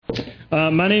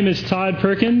My name is Todd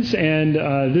Perkins, and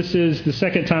this is the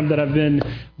second time that I've been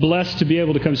blessed to be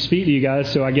able to come speak to you guys,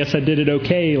 so I guess I did it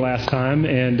okay last time,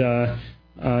 and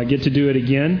get to do it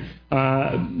again.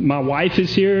 My wife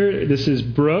is here. This is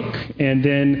Brooke, and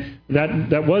then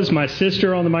that was my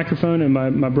sister on the microphone and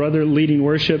my brother leading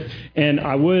worship, and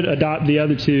I would adopt the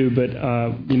other two, but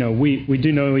we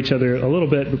do know each other a little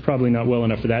bit, but probably not well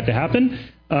enough for that to happen.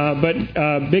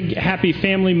 But big happy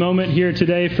family moment here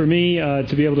today for me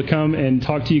to be able to come and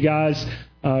talk to you guys.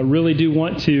 Really do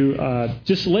want to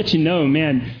just let you know,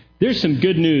 man, there's some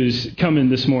good news coming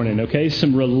this morning, okay?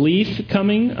 Some relief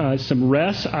coming, some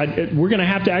rest. We're going to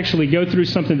have to actually go through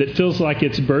something that feels like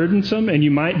it's burdensome, and you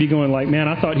might be going like, man,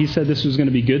 I thought he said this was going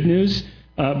to be good news,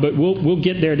 but we'll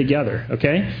get there together,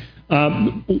 okay?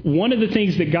 One of the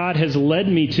things that God has led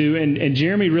me to, and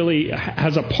Jeremy really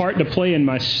has a part to play in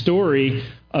my story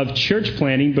of church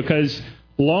planting, because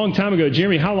a long time ago,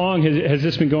 Jeremy, how long has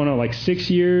this been going on? Like 6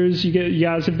 years? You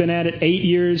guys have been at it? 8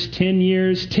 years? 10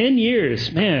 years? 10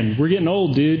 years. Man, we're getting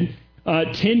old, dude.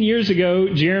 10 years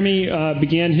ago, Jeremy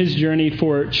began his journey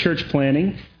for church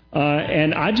planting,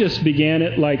 and I just began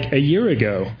it like a year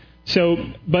ago. So,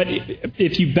 but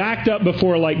if you backed up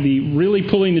before like the really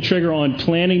pulling the trigger on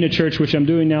planning a church, which I'm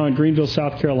doing now in Greenville,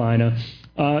 South Carolina,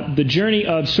 the journey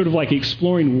of sort of like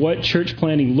exploring what church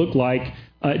planting looked like,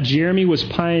 Jeremy was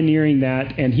pioneering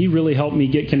that, and he really helped me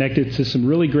get connected to some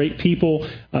really great people,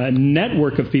 a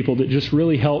network of people that just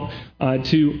really help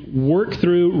to work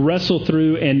through, wrestle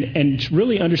through, and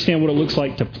really understand what it looks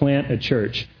like to plant a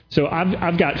church. So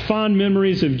I've got fond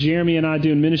memories of Jeremy and I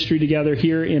doing ministry together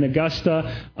here in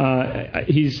Augusta.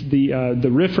 He's the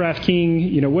Riff Raff King.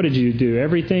 You know, what did you do?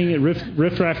 Everything,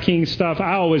 Riff Raff King stuff.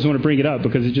 I always want to bring it up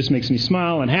because it just makes me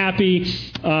smile and happy.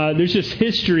 There's just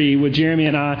history with Jeremy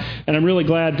and I, and I'm really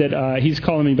glad that he's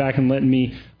calling me back and letting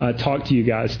me talk to you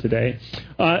guys today.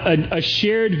 A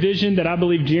shared vision that I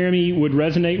believe Jeremy would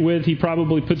resonate with. He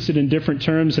probably puts it in different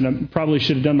terms, and I probably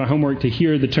should have done my homework to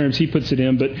hear the terms he puts it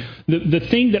in. But the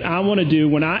thing that I want to do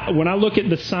when I look at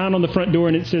the sign on the front door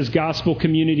and it says gospel,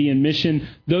 community, and mission,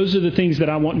 those are the things that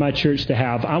I want my church to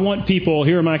have. I want people,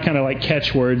 here are my kind of like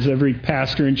catchwords. Every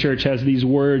pastor in church has these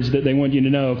words that they want you to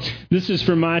know. This is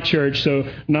for my church,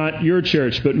 so not your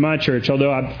church, but my church,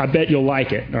 although I bet you'll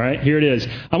like it. All right, here it is.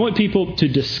 I want people to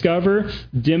discover,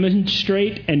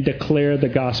 demonstrate, and declare the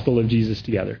gospel of Jesus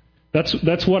together.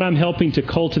 That's what I'm helping to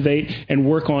cultivate and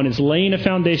work on, is laying a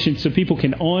foundation so people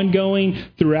can ongoing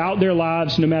throughout their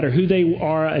lives, no matter who they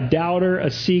are, a doubter,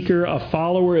 a seeker, a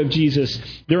follower of Jesus,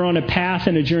 they're on a path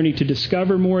and a journey to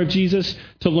discover more of Jesus,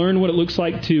 to learn what it looks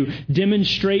like to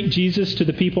demonstrate Jesus to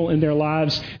the people in their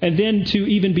lives, and then to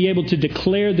even be able to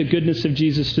declare the goodness of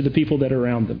Jesus to the people that are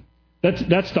around them.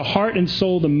 That's the heart and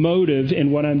soul, the motive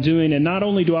in what I'm doing. And not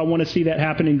only do I want to see that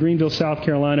happen in Greenville, South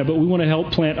Carolina, but we want to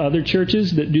help plant other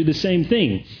churches that do the same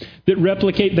thing, that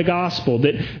replicate the gospel,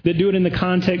 that do it in the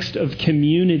context of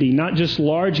community, not just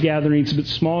large gatherings, but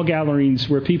small gatherings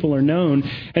where people are known,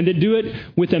 and that do it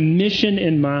with a mission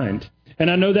in mind. And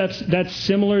I know that's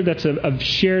similar. That's a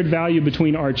shared value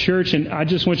between our church. And I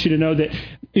just want you to know that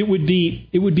it would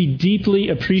be deeply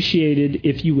appreciated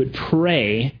if you would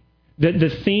pray that the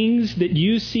things that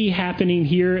you see happening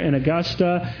here in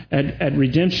Augusta, at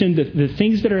Redemption, the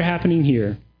things that are happening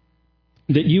here,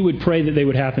 that you would pray that they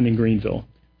would happen in Greenville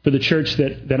for the church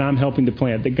that I'm helping to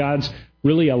plant, that God's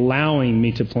really allowing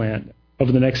me to plant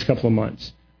over the next couple of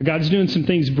months. God's doing some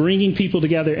things, bringing people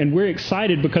together, and we're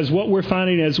excited because what we're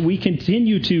finding as we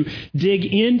continue to dig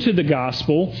into the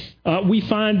gospel, we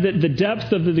find that the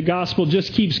depth of the gospel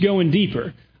just keeps going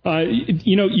deeper.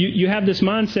 You have this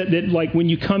mindset that like when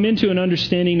you come into an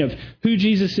understanding of who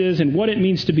Jesus is and what it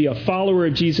means to be a follower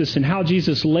of Jesus and how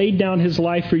Jesus laid down his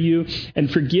life for you and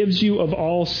forgives you of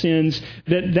all sins,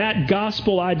 that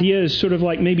gospel idea is sort of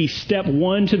like maybe step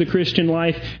one to the Christian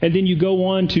life, and then you go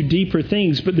on to deeper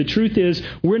things. But the truth is,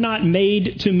 we're not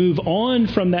made to move on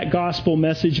from that gospel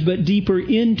message, but deeper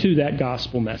into that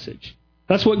gospel message.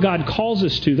 That's what God calls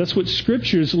us to. That's what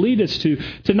scriptures lead us to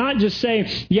not just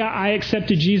say, yeah, I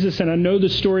accepted Jesus and I know the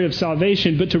story of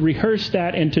salvation, but to rehearse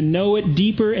that and to know it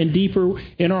deeper and deeper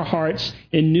in our hearts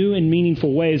in new and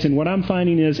meaningful ways. And what I'm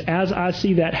finding is, as I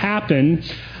see that happen,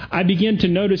 I begin to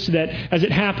notice that as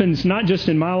it happens, not just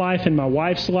in my life and my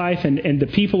wife's life and the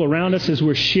people around us as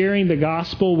we're sharing the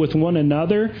gospel with one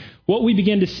another, what we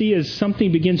begin to see is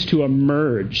something begins to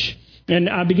emerge. And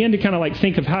I began to kind of like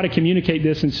think of how to communicate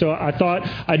this. And so I thought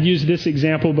I'd use this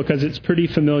example because it's pretty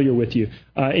familiar with you.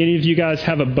 Any of you guys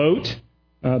have a boat?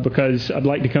 Because I'd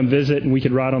like to come visit and we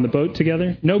could ride on the boat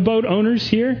together. No boat owners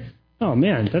here? Oh,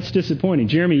 man, that's disappointing.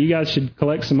 Jeremy, you guys should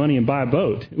collect some money and buy a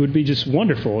boat. It would be just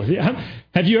wonderful.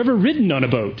 Have you ever ridden on a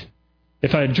boat?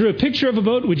 If I drew a picture of a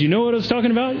boat, would you know what I was talking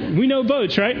about? We know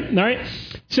boats, right? All right.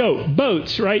 So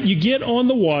boats, right? You get on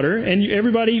the water, and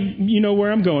everybody, you know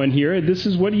where I'm going here. This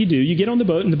is what you do. You get on the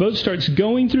boat, and the boat starts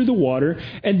going through the water.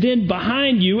 And then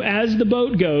behind you, as the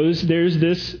boat goes, there's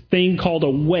this thing called a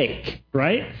wake,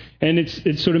 right? And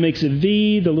it sort of makes a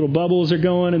V. The little bubbles are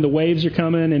going, and the waves are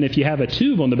coming. And if you have a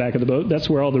tube on the back of the boat, that's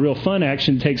where all the real fun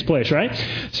action takes place, right?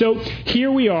 So here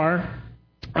we are.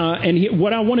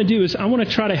 What I want to do is I want to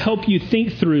try to help you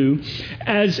think through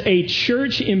as a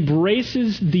church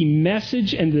embraces the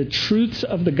message and the truths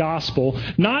of the gospel,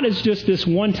 not as just this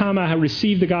one time I have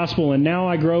received the gospel and now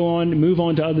I grow on, move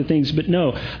on to other things, but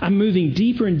no, I'm moving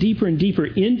deeper and deeper and deeper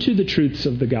into the truths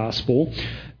of the gospel.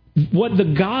 What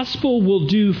the gospel will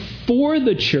do for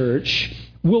the church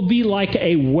will be like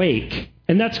a wake.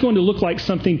 And that's going to look like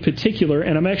something particular,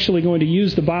 and I'm actually going to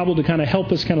use the Bible to kind of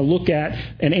help us kind of look at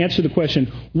and answer the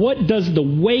question, what does the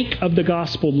wake of the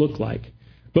gospel look like?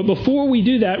 But before we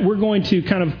do that, we're going to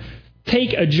kind of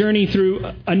take a journey through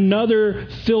another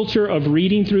filter of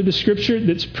reading through the Scripture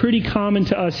that's pretty common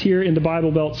to us here in the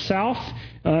Bible Belt South.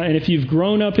 And if you've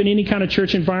grown up in any kind of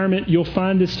church environment, you'll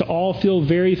find this to all feel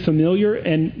very familiar,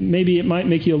 and maybe it might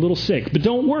make you a little sick. But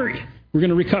don't worry, we're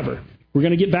going to recover. We're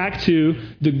going to get back to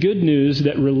the good news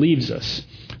that relieves us.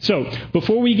 So,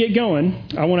 before we get going,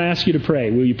 I want to ask you to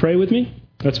pray. Will you pray with me?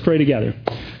 Let's pray together.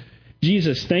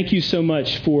 Jesus, thank you so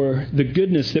much for the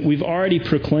goodness that we've already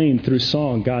proclaimed through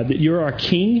song, God, that you're our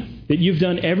King, that you've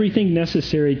done everything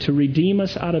necessary to redeem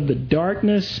us out of the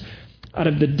darkness, out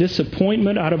of the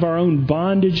disappointment, out of our own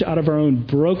bondage, out of our own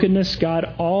brokenness.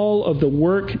 God, all of the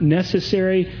work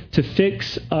necessary to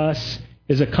fix us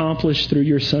is accomplished through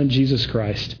your Son, Jesus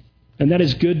Christ. And that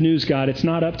is good news, God. It's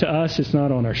not up to us. It's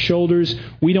not on our shoulders.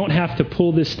 We don't have to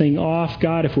pull this thing off,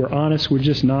 God. If we're honest, we're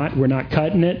just not. We're not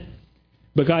cutting it.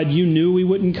 But God, you knew we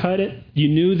wouldn't cut it. You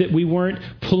knew that we weren't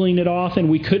pulling it off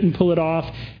and we couldn't pull it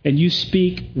off. And you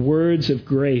speak words of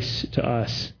grace to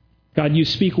us. God, you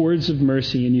speak words of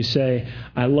mercy and you say,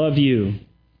 I love you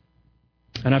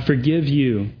and I forgive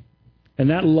you. And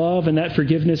that love and that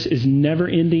forgiveness is never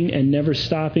ending and never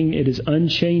stopping. It is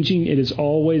unchanging. It is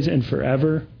always and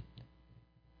forever.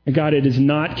 And God, it is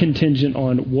not contingent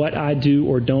on what I do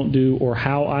or don't do or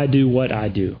how I do what I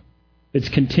do. It's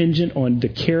contingent on the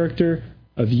character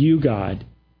of you, God.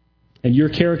 And your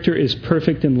character is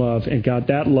perfect in love. And God,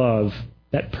 that love,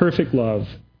 that perfect love,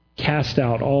 casts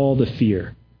out all the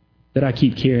fear that I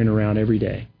keep carrying around every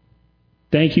day.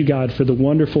 Thank you, God, for the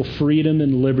wonderful freedom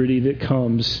and liberty that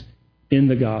comes in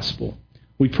the gospel.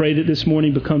 We pray that this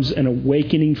morning becomes an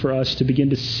awakening for us to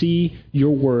begin to see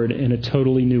your word in a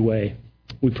totally new way.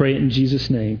 We pray it in Jesus'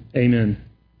 name. Amen.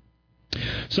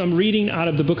 So I'm reading out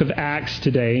of the book of Acts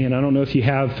today, and I don't know if you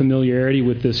have familiarity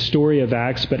with the story of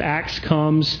Acts, but Acts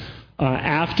comes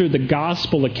after the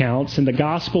gospel accounts, and the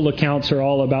gospel accounts are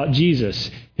all about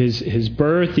Jesus, his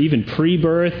birth, even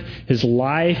pre-birth, his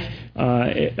life,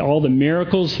 all the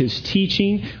miracles, his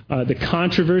teaching, the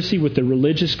controversy with the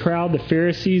religious crowd, the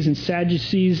Pharisees and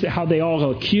Sadducees, how they all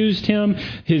accused him,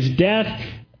 his death,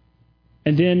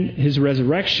 and then his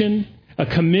resurrection, a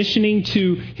commissioning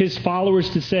to his followers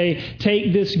to say,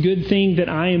 take this good thing that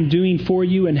I am doing for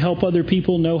you and help other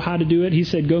people know how to do it. He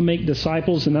said, go make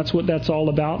disciples, and that's what that's all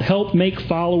about. Help make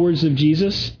followers of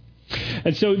Jesus.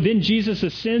 And so then Jesus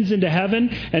ascends into heaven,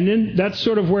 and then that's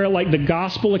sort of where like the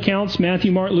gospel accounts,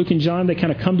 Matthew, Mark, Luke, and John, they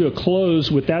kind of come to a close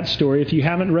with that story. If you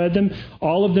haven't read them,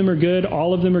 all of them are good.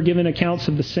 All of them are giving accounts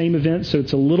of the same event, so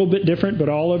it's a little bit different, but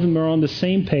all of them are on the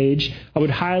same page. I would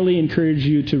highly encourage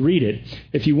you to read it.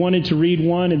 If you wanted to read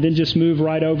one and then just move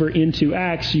right over into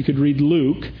Acts, you could read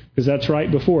Luke, because that's right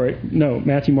before it. No,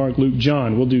 Matthew, Mark, Luke,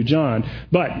 John. We'll do John.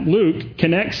 But Luke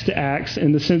connects to Acts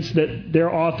in the sense that they're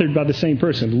authored by the same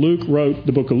person. Luke wrote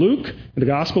the book of Luke, the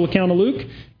gospel account of Luke,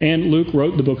 and Luke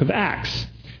wrote the book of Acts.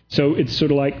 So it's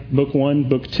sort of like book 1,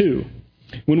 book 2.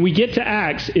 When we get to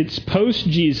Acts, it's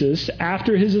post-Jesus,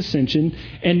 after his ascension,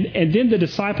 and then the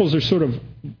disciples are sort of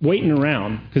waiting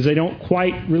around because they don't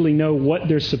quite really know what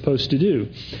they're supposed to do.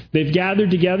 They've gathered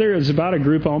together. It was about a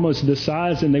group almost this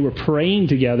size, and they were praying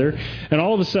together. And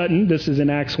all of a sudden, this is in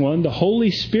Acts 1, the Holy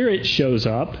Spirit shows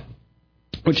up,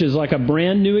 which is like a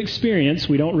brand new experience.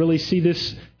 We don't really see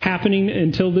this happening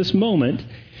until this moment.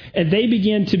 And they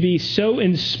began to be so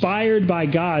inspired by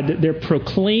God that they're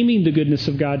proclaiming the goodness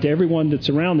of God to everyone that's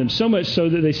around them, so much so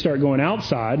that they start going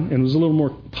outside, and it was a little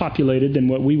more populated than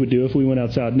what we would do if we went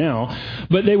outside now.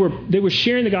 But they were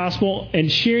sharing the gospel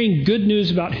and sharing good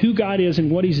news about who God is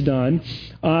and what He's done,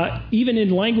 even in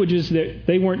languages that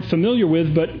they weren't familiar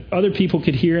with, but other people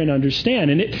could hear and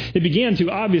understand. And it began to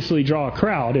obviously draw a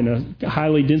crowd in a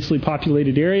highly densely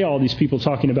populated area, all these people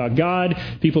talking about God,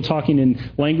 people talking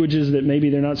in languages that maybe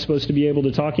they're not supposed to be able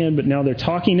to talk in, but now they're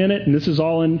talking in it, and this is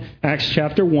all in Acts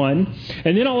chapter 1.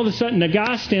 And then all of a sudden, a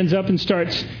guy stands up and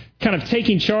starts kind of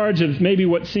taking charge of maybe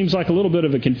what seems like a little bit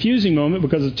of a confusing moment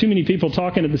because of too many people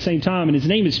talking at the same time. And his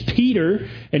name is Peter,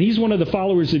 and he's one of the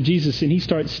followers of Jesus, and he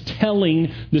starts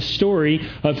telling the story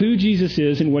of who Jesus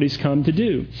is and what He's come to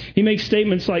do. He makes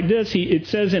statements like this. It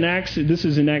says in Acts, this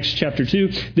is in Acts chapter 2,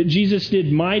 that Jesus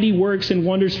did mighty works and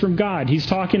wonders from God. He's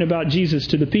talking about Jesus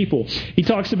to the people. He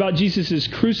talks about Jesus'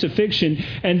 crucifixion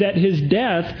and that His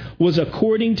death was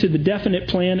according to the definite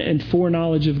plan and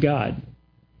foreknowledge of God.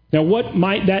 Now, what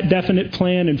might that definite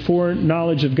plan and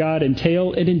foreknowledge of God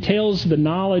entail? It entails the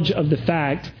knowledge of the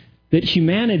fact that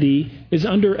humanity is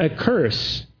under a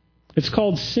curse. It's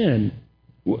called sin.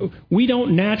 We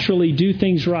don't naturally do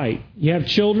things right. You have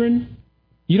children,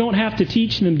 you don't have to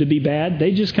teach them to be bad.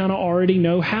 They just kind of already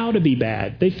know how to be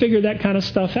bad. They figure that kind of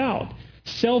stuff out.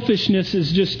 Selfishness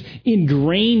is just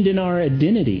ingrained in our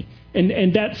identity.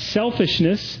 And that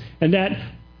selfishness and that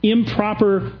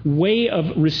improper way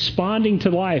of responding to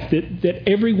life that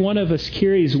every one of us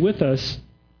carries with us,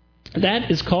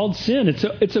 that is called sin.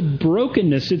 It's a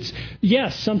brokenness.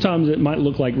 Yes, sometimes it might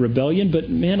look like rebellion, but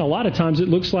man, a lot of times it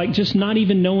looks like just not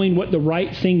even knowing what the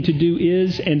right thing to do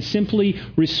is and simply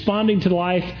responding to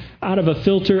life out of a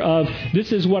filter of,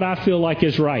 this is what I feel like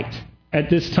is right at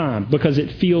this time because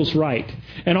it feels right.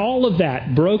 And all of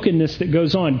that brokenness that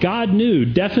goes on, God knew,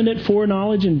 definite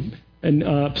foreknowledge and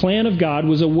plan of God,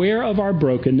 was aware of our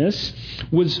brokenness,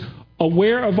 was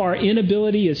aware of our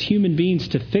inability as human beings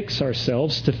to fix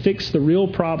ourselves, to fix the real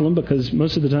problem, because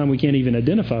most of the time we can't even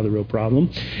identify the real problem,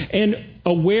 and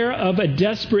aware of a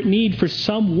desperate need for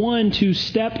someone to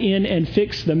step in and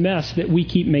fix the mess that we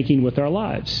keep making with our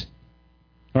lives.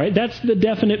 All right, that's the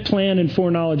definite plan and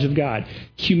foreknowledge of God.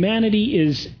 Humanity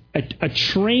is a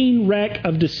train wreck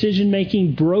of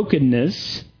decision-making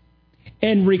brokenness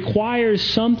and requires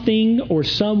something or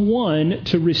someone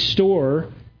to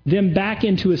restore them back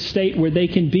into a state where they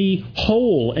can be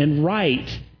whole and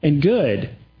right and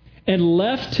good. And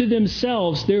left to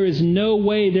themselves, there is no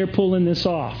way they're pulling this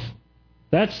off.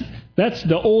 That's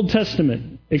the Old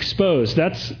Testament exposed.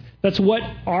 That's what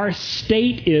our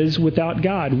state is without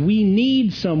God. We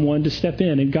need someone to step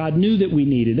in, and God knew that we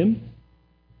needed Him.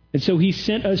 And so He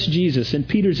sent us Jesus, and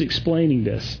Peter's explaining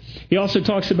this. He also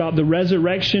talks about the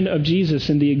resurrection of Jesus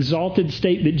and the exalted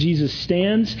state that Jesus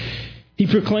stands. He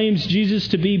proclaims Jesus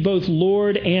to be both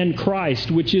Lord and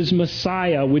Christ, which is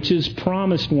Messiah, which is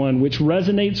Promised One, which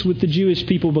resonates with the Jewish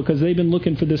people because they've been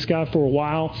looking for this guy for a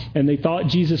while, and they thought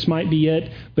Jesus might be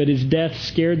it, but His death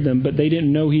scared them. But they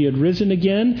didn't know He had risen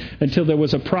again until there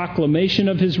was a proclamation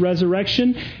of His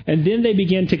resurrection. And then they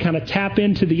began to kind of tap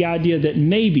into the idea that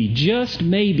maybe, just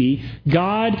maybe,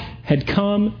 God had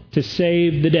come to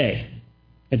save the day.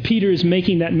 And Peter is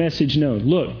making that message known.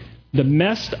 Look, the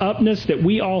messed upness that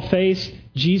we all face,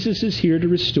 Jesus is here to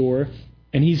restore,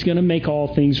 and He's going to make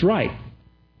all things right.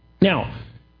 Now,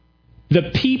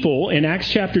 the people in Acts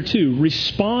chapter 2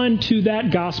 respond to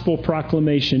that gospel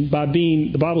proclamation by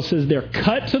being, the Bible says, they're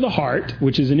cut to the heart,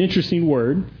 which is an interesting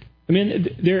word. I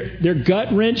mean, they're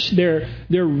gut-wrenched, they're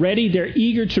ready, they're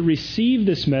eager to receive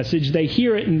this message. They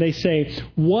hear it and they say,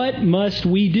 what must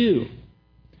we do?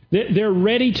 They're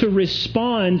ready to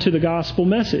respond to the gospel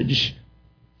message.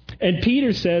 And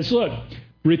Peter says, look,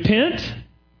 repent,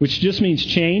 which just means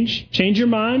change your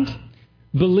mind,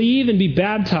 believe and be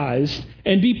baptized,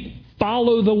 and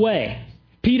follow the way.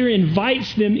 Peter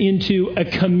invites them into a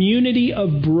community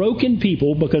of broken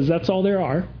people, because that's all there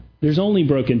are. There's only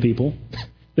broken people.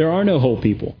 There are no whole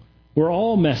people. We're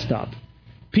all messed up.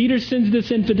 Peter sends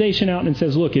this invitation out and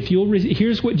says, look,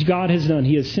 here's what God has done.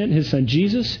 He has sent His Son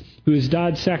Jesus, who has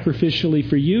died sacrificially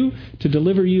for you to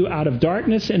deliver you out of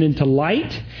darkness and into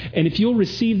light. And if you'll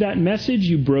receive that message,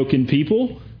 you broken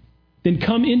people, then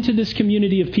come into this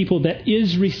community of people that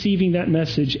is receiving that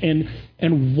message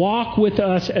and walk with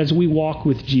us as we walk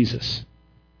with Jesus.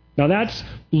 Now that's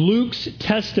Luke's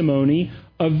testimony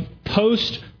of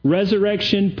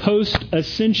post-resurrection,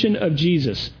 post-ascension of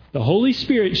Jesus. The Holy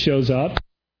Spirit shows up.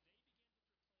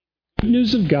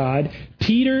 news of God.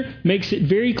 Peter makes it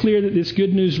very clear that this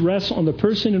good news rests on the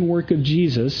person and work of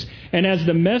Jesus. And as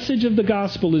the message of the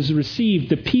gospel is received,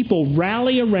 the people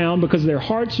rally around because their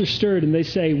hearts are stirred, and they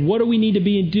say, what do we need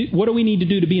to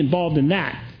do to be involved in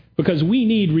that? Because we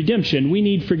need redemption, we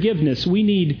need forgiveness, we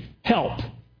need help.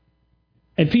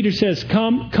 And Peter says,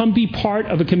 come be part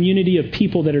of a community of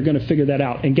people that are going to figure that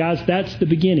out. And guys, that's the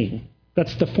beginning.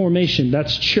 That's the formation.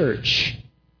 That's church.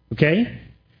 Okay?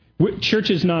 Church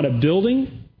is not a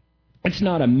building. It's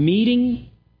not a meeting.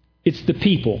 It's the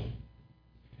people.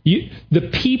 The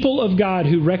people of God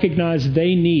who recognize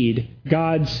they need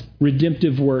God's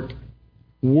redemptive work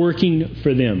working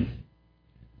for them.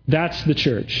 That's the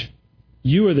church.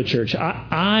 You are the church.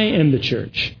 I am the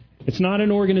church. It's not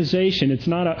an organization. It's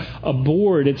not a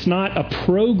board. It's not a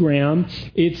program.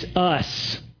 It's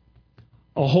us.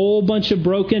 A whole bunch of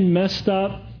broken, messed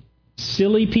up,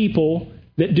 silly people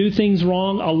that do things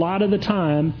wrong a lot of the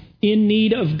time, in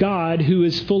need of God who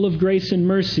is full of grace and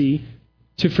mercy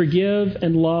to forgive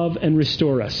and love and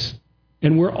restore us.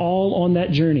 And we're all on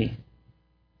that journey.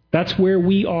 That's where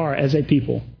we are as a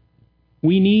people.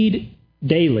 We need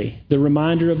daily the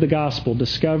reminder of the gospel,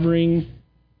 discovering,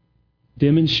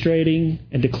 demonstrating,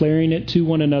 and declaring it to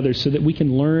one another so that we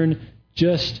can learn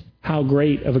just how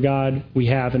great of a God we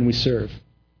have and we serve.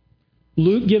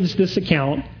 Luke gives this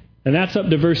account, and that's up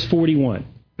to verse 41.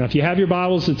 Now, if you have your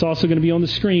Bibles, it's also going to be on the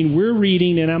screen. We're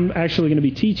reading, and I'm actually going to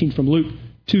be teaching from Luke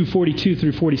 2:42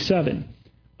 through 47.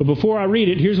 But before I read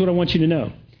it, here's what I want you to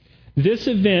know. This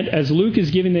event, as Luke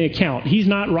is giving the account, he's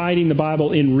not writing the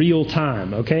Bible in real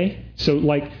time, okay? So,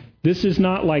 this is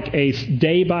not like a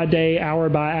day-by-day,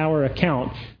 hour-by-hour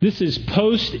account. This is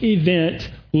post-event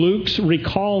Luke's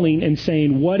recalling and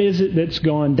saying, what is it that's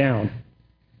gone down?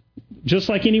 Just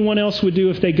like anyone else would do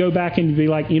if they go back and be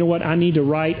like, you know what, I need to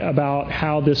write about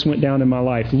how this went down in my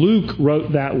life. Luke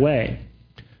wrote that way.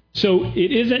 So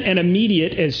it isn't an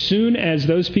immediate, as soon as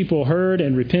those people heard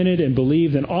and repented and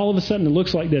believed, and all of a sudden it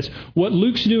looks like this. What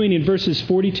Luke's doing in verses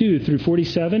 42 through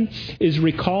 47 is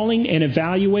recalling and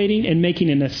evaluating and making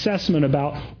an assessment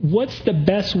about what's the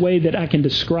best way that I can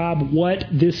describe what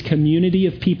this community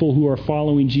of people who are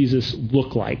following Jesus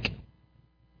look like.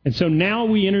 And so now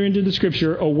we enter into the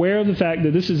Scripture aware of the fact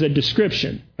that this is a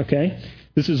description, okay?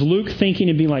 This is Luke thinking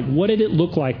and being like, what did it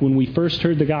look like when we first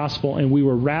heard the gospel and we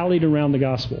were rallied around the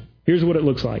gospel? Here's what it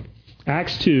looks like.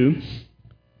 Acts 2,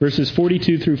 verses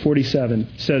 42 through 47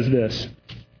 says this.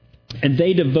 And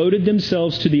they devoted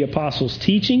themselves to the apostles'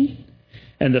 teaching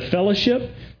and the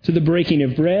fellowship, to the breaking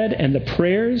of bread and the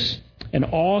prayers, and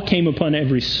awe came upon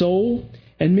every soul.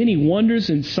 And many wonders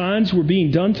and signs were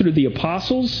being done through the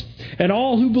apostles. And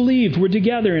all who believed were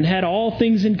together and had all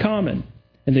things in common.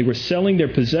 And they were selling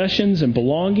their possessions and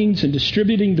belongings and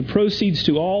distributing the proceeds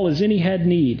to all as any had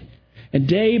need. And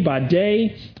day by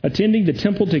day, attending the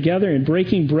temple together and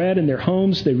breaking bread in their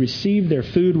homes, they received their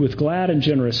food with glad and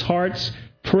generous hearts,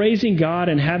 praising God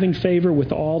and having favor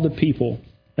with all the people.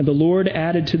 And the Lord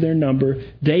added to their number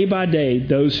day by day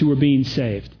those who were being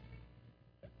saved.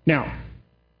 Now,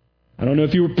 I don't know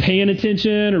if you were paying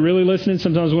attention or really listening.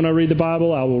 Sometimes when I read the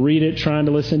Bible, I will read it trying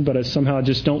to listen, but I somehow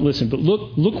just don't listen. But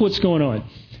look what's going on.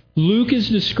 Luke is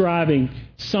describing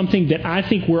something that I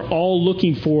think we're all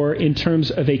looking for in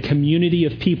terms of a community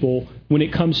of people when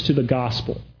it comes to the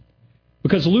gospel.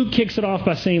 Because Luke kicks it off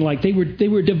by saying, like, they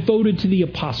were devoted to the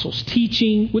apostles'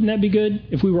 teaching. Wouldn't that be good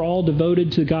if we were all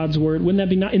devoted to God's word? Wouldn't that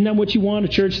be not? Isn't that what you want, a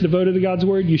church devoted to God's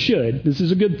word? You should. This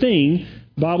is a good thing.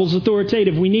 The Bible's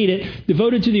authoritative. We need it.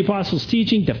 Devoted to the apostles'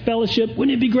 teaching, to fellowship.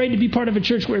 Wouldn't it be great to be part of a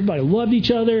church where everybody loved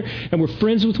each other and were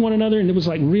friends with one another and there was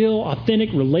like real,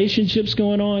 authentic relationships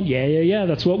going on? Yeah.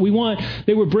 That's what we want.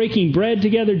 They were breaking bread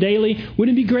together daily.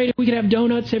 Wouldn't it be great if we could have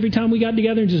donuts every time we got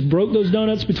together and just broke those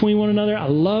donuts between one another? I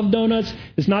love donuts.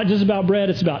 It's not just about bread.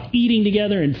 It's about eating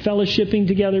together and fellowshipping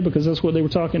together, because that's what they were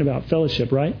talking about,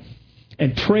 fellowship, right?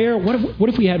 And prayer, what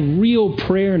if we had real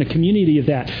prayer in a community of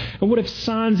that? And what if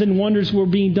signs and wonders were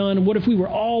being done? And what if we were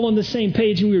all on the same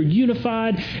page and we were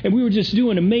unified and we were just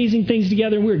doing amazing things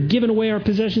together and we were giving away our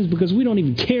possessions because we don't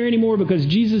even care anymore because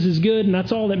Jesus is good and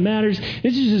that's all that matters.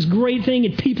 This is this great thing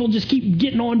and people just keep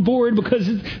getting on board because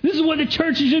this is what the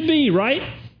church should be, right?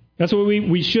 That's what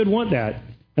we should want that.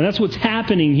 And that's what's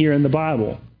happening here in the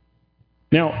Bible.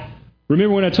 Now,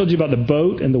 remember when I told you about the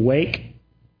boat and the wake?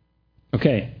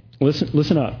 Okay.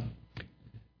 Listen up.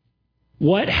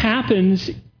 What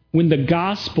happens when the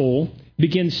gospel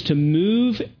begins to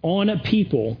move on a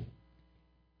people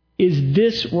is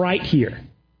this right here,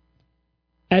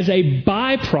 as a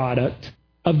byproduct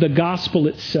of the gospel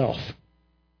itself.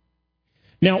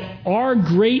 Now, our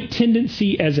great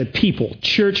tendency as a people,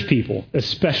 church people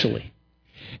especially,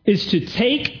 is to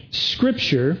take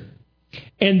Scripture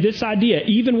and this idea,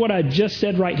 even what I just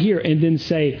said right here, and then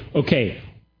say, okay,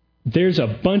 there's a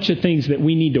bunch of things that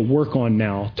we need to work on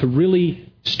now to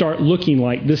really start looking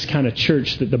like this kind of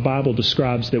church that the Bible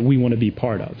describes that we want to be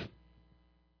part of.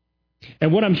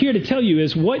 And what I'm here to tell you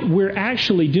is what we're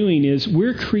actually doing is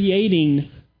we're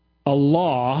creating a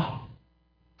law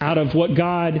out of what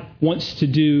God wants to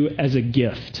do as a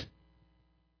gift.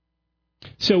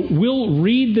 So we'll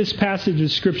read this passage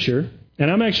of Scripture,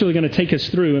 and I'm actually going to take us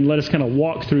through and let us kind of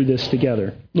walk through this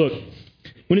together. Look,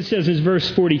 when it says in verse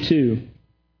 42,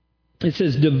 it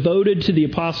says, devoted to the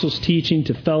apostles' teaching,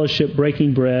 to fellowship,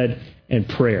 breaking bread, and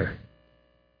prayer.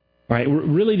 All right,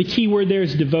 really the key word there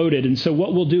is devoted. And so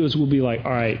what we'll do is we'll be like,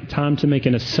 all right, time to make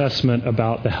an assessment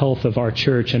about the health of our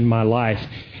church and my life.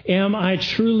 Am I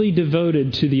truly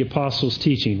devoted to the apostles'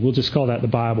 teaching? We'll just call that the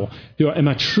Bible. Am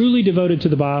I truly devoted to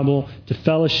the Bible, to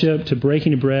fellowship, to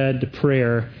breaking of bread, to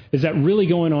prayer? Is that really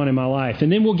going on in my life?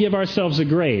 And then we'll give ourselves a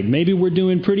grade. Maybe we're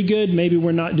doing pretty good. Maybe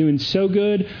we're not doing so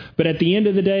good. But at the end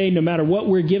of the day, no matter what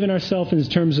we're giving ourselves in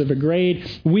terms of a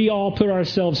grade, we all put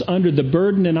ourselves under the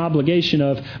burden and obligation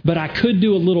of, but I could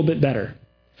do a little bit better.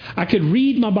 I could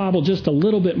read my Bible just a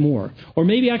little bit more. Or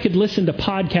maybe I could listen to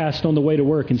podcasts on the way to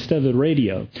work instead of the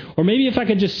radio. Or maybe if I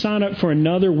could just sign up for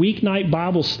another weeknight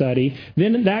Bible study,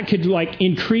 then that could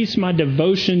increase my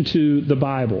devotion to the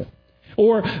Bible.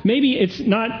 Or maybe it's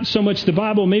not so much the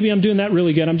Bible. Maybe I'm doing that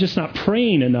really good. I'm just not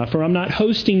praying enough, or I'm not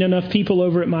hosting enough people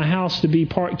over at my house to be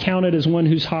counted as one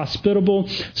who's hospitable.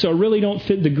 So I really don't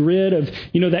fit the grid of,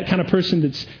 that kind of person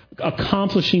that's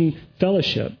accomplishing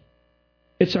fellowship.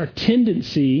 It's our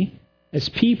tendency as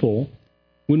people,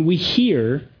 when we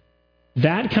hear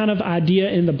that kind of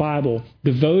idea in the Bible,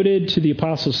 devoted to the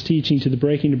apostles' teaching, to the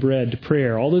breaking of bread, to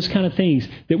prayer, all those kind of things,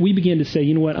 that we begin to say,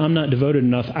 you know what, I'm not devoted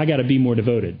enough. I got to be more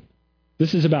devoted.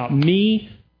 This is about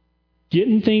me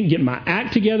getting my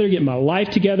act together, getting my life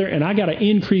together, and I got to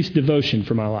increase devotion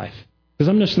for my life because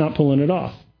I'm just not pulling it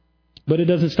off. But it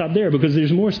doesn't stop there because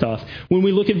there's more stuff. When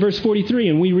we look at verse 43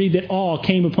 and we read that awe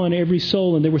came upon every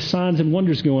soul and there were signs and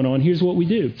wonders going on, here's what we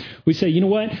do. We say, you know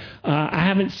what? I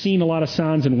haven't seen a lot of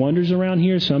signs and wonders around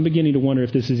here, so I'm beginning to wonder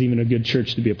if this is even a good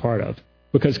church to be a part of.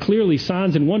 Because clearly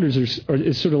signs and wonders is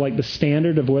sort of like the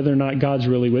standard of whether or not God's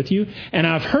really with you. And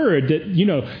I've heard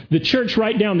that, the church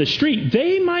right down the street,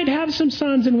 they might have some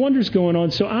signs and wonders going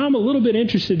on. So I'm a little bit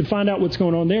interested to find out what's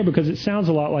going on there because it sounds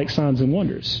a lot like signs and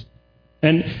wonders.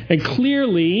 And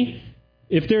clearly,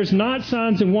 if there's not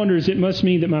signs and wonders, it must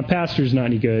mean that my pastor's not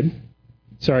any good.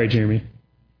 Sorry, Jeremy.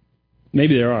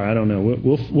 Maybe there are. I don't know.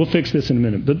 We'll fix this in a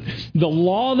minute. But the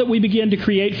law that we begin to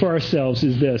create for ourselves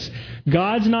is this.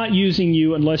 God's not using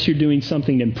you unless you're doing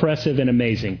something impressive and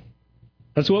amazing.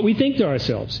 That's what we think to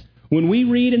ourselves. When we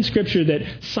read in Scripture that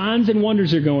signs and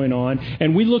wonders are going on,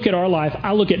 and we look at our life,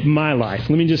 I look at my life.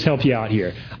 Let me just help you out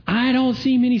here. I don't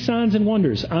see many signs and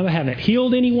wonders. I haven't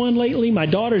healed anyone lately. My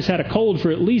daughter's had a cold for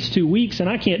at least 2 weeks, and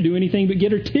I can't do anything but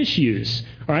get her tissues.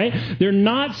 All right? There are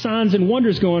not signs and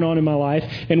wonders going on in my life.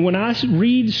 And when I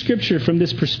read Scripture from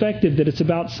this perspective that it's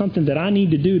about something that I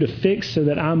need to do to fix so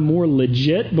that I'm more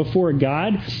legit before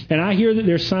God, and I hear that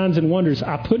there's signs and wonders,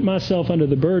 I put myself under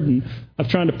the burden of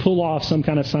trying to pull off some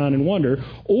kind of sign and wonder,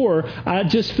 or I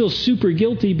just feel super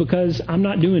guilty because I'm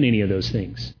not doing any of those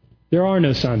things. There are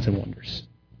no signs and wonders.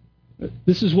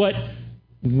 This is what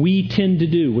we tend to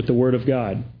do with the Word of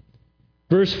God.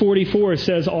 Verse 44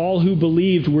 says, all who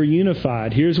believed were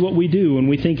unified. Here's what we do when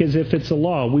we think as if it's a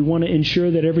law. We want to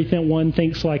ensure that everyone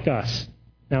thinks like us.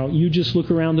 Now, you just look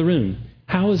around the room.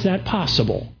 How is that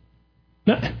possible?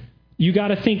 You got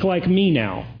to think like me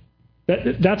now.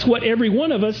 That's what every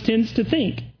one of us tends to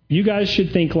think. You guys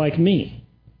should think like me.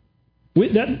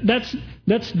 That's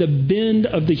the bend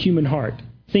of the human heart.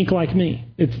 Think like me.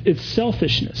 It's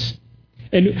selfishness.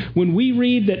 And when we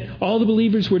read that all the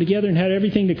believers were together and had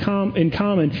everything in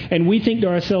common, and we think to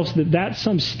ourselves that that's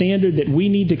some standard that we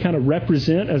need to kind of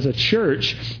represent as a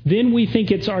church, then we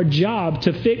think it's our job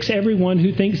to fix everyone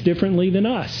who thinks differently than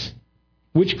us,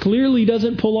 which clearly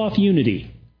doesn't pull off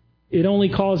unity. It only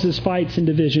causes fights and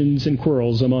divisions and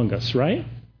quarrels among us, right?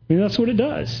 I mean, that's what it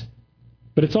does.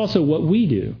 But it's also what we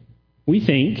do. We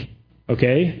think,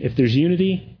 okay, if there's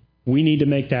unity, we need to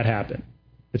make that happen.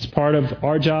 It's part of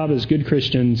our job as good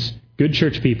Christians, good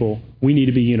church people. We need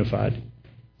to be unified.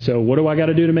 So what do I got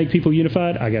to do to make people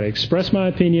unified? I got to express my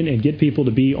opinion and get people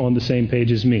to be on the same page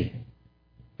as me.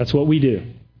 That's what we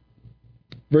do.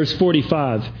 Verse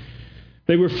 45.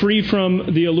 They were free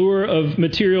from the allure of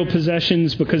material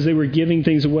possessions because they were giving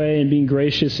things away and being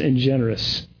gracious and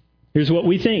generous. Here's what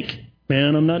we think.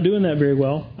 man, I'm not doing that very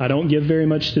well. I don't give very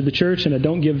much to the church, and I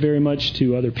don't give very much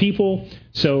to other people.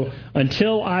 So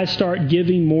until I start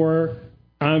giving more,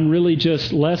 I'm really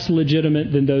just less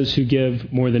legitimate than those who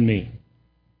give more than me.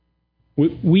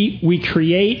 We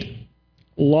create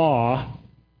law,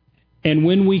 and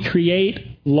when we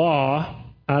create law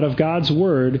out of God's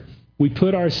Word, we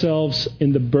put ourselves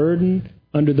in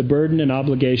under the burden and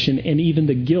obligation and even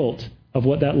the guilt of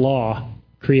what that law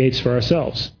creates for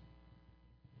ourselves.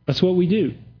 That's what we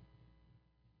do.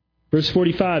 Verse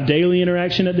 45, daily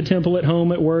interaction at the temple, at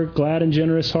home, at work, glad and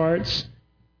generous hearts.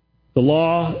 The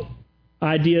law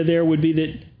idea there would be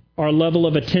that our level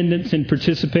of attendance and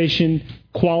participation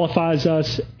qualifies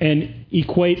us and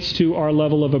equates to our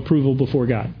level of approval before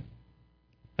God.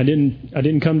 I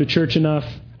didn't come to church enough.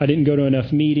 I didn't go to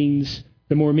enough meetings.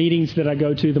 The more meetings that I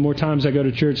go to, the more times I go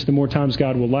to church, the more times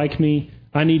God will like me.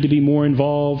 I need to be more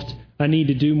involved. I need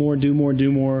to do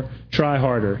more, try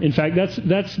harder. In fact,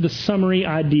 that's the summary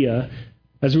idea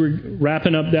as we're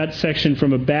wrapping up that section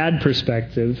from a bad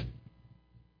perspective.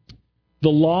 The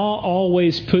law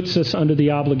always puts us under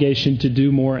the obligation to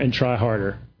do more and try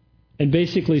harder, and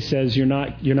basically says you're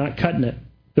not cutting it.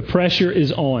 The pressure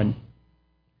is on.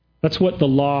 That's what the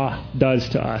law does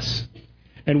to us.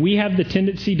 And we have the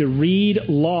tendency to read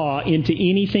law into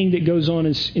anything that goes on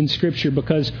in Scripture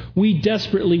because we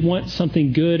desperately want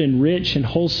something good and rich and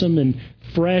wholesome and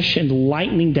fresh and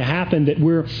lightning to happen, that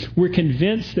we're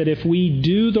convinced that if we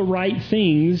do the right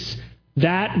things,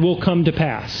 that will come to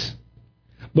pass.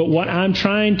 But what I'm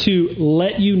trying to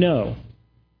let you know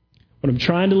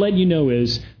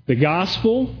is the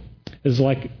gospel is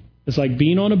like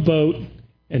being on a boat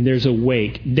and there's a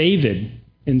wake. David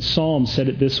in Psalms said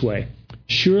it this way: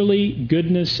 surely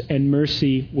goodness and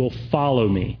mercy will follow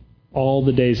me all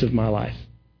the days of my life.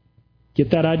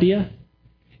 Get that idea?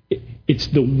 It's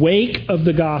the wake of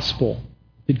the gospel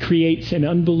that creates an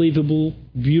unbelievable,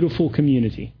 beautiful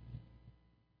community.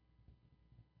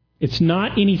 It's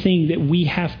not anything that we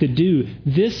have to do.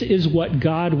 This is what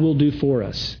God will do for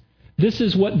us. This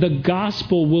is what the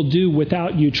gospel will do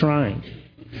without you trying.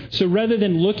 So rather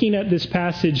than looking at this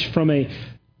passage from a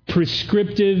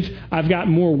prescriptive, I've got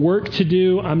more work to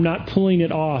do, I'm not pulling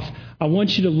it off, I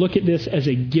want you to look at this as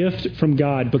a gift from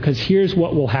God, because here's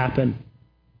what will happen.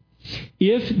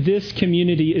 If this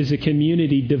community is a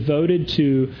community devoted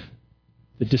to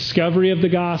the discovery of the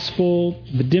gospel,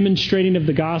 the demonstrating of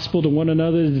the gospel to one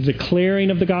another, the declaring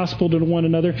of the gospel to one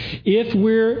another, if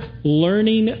we're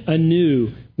learning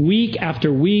anew, week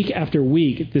after week after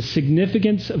week, the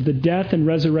significance of the death and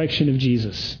resurrection of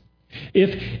Jesus,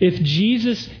 if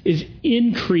Jesus is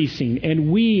increasing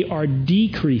and we are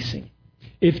decreasing,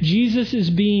 if Jesus is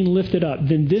being lifted up,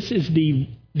 then this is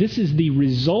the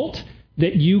result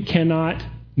that you cannot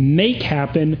make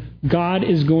happen. God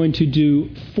is going to do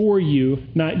for you,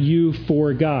 not you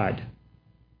for God.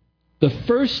 The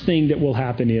first thing that will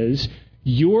happen is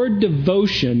your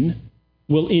devotion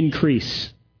will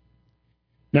increase.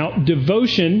 Now,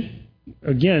 devotion,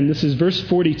 again, this is verse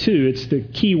 42. It's the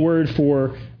key word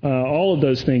for all of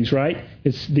those things, right?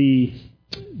 It's the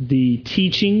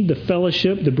teaching, the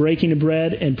fellowship, the breaking of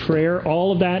bread, and prayer.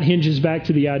 All of that hinges back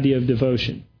to the idea of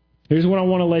devotion. Here's what I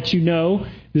want to let you know.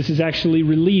 This is actually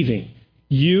relieving.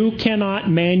 You cannot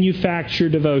manufacture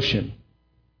devotion.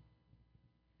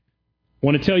 I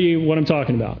want to tell you what I'm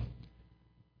talking about.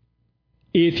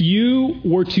 If you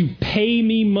were to pay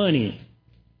me money,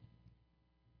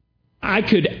 I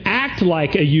could act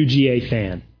like a UGA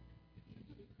fan,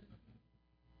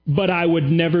 but I would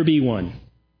never be one.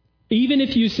 Even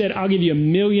if you said, I'll give you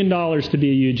 $1 million to be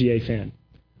a UGA fan,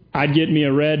 I'd get me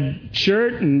a red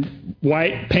shirt and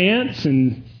white pants,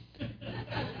 and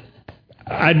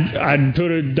I'd put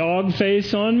a dog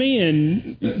face on me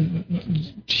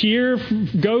and cheer,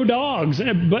 go Dogs.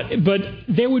 But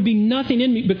there would be nothing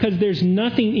in me, because there's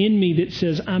nothing in me that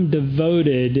says I'm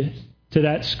devoted to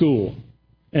that school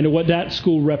and to what that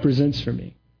school represents for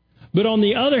me. But on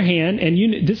the other hand,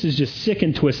 and this is just sick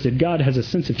and twisted. God has a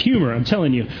sense of humor, I'm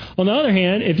telling you. On the other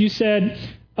hand, if you said,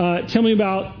 tell me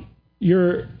about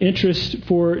your interest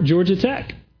for Georgia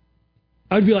Tech,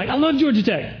 I would be like, I love Georgia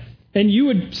Tech. And you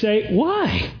would say,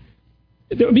 why?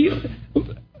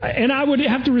 And I would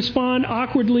have to respond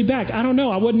awkwardly back. I don't know.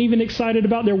 I wasn't even excited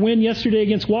about their win yesterday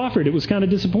against Wofford. It was kind of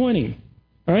disappointing.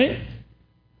 All right?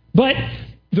 But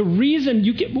the reason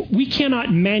we cannot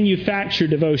manufacture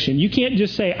devotion. You can't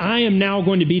just say, I am now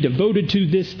going to be devoted to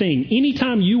this thing.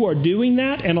 Anytime you are doing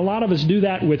that, and a lot of us do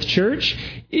that with church,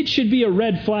 it should be a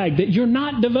red flag that you're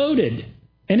not devoted.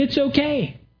 And it's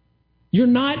okay. You're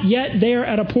not yet there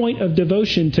at a point of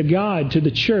devotion to God, to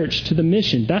the church, to the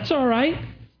mission. That's all right.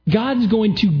 God's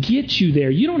going to get you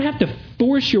there. You don't have to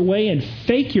force your way and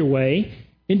fake your way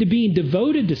into being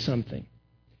devoted to something.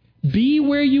 Be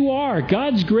where you are.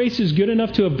 God's grace is good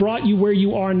enough to have brought you where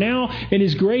you are now, and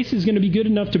His grace is going to be good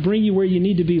enough to bring you where you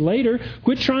need to be later.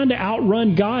 Quit trying to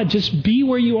outrun God. Just be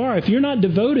where you are. If you're not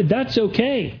devoted, that's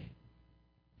okay.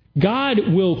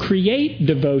 God will create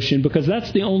devotion because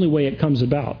that's the only way it comes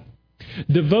about.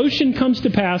 Devotion comes to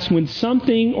pass when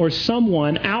something or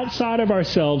someone outside of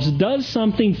ourselves does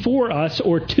something for us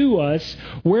or to us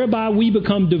whereby we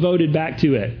become devoted back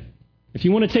to it. If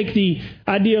you want to take the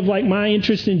idea of like my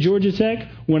interest in Georgia Tech,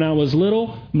 when I was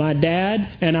little, my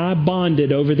dad and I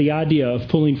bonded over the idea of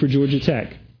pulling for Georgia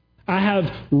Tech. I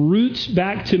have roots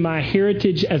back to my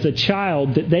heritage as a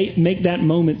child that they make that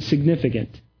moment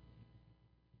significant.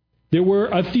 There were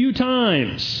a few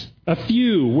times,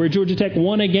 where Georgia Tech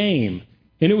won a game.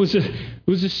 And it was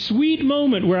a sweet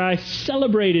moment where I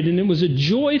celebrated, and it was a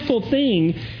joyful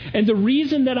thing. And the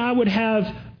reason that I would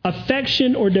have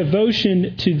affection or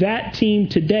devotion to that team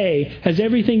today has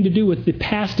everything to do with the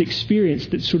past experience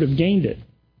that sort of gained it.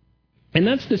 And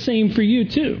that's the same for you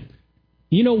too.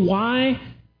 You know why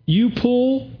you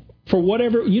pull for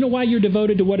whatever, you know why you're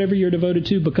devoted to whatever you're devoted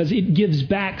to? Because it gives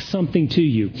back something to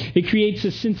you. It creates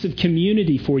a sense of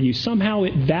community for you. Somehow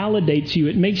it validates you.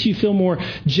 It makes you feel more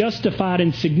justified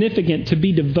and significant to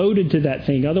be devoted to that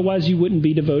thing. Otherwise, you wouldn't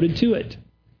be devoted to it.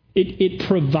 It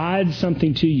provides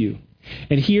something to you.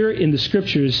 And here in the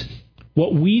Scriptures,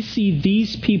 what we see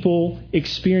these people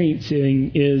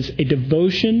experiencing is a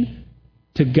devotion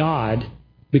to God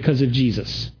because of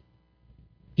Jesus.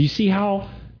 Do you see how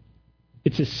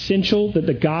it's essential that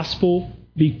the gospel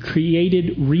be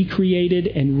created, recreated,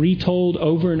 and retold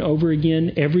over and over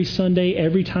again every Sunday,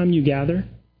 every time you gather?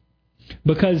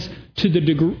 Because to the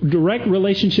direct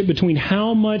relationship between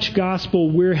how much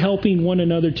gospel we're helping one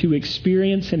another to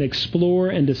experience and explore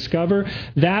and discover,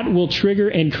 that will trigger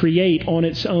and create on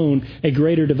its own a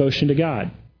greater devotion to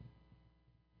God.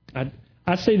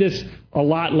 I say this a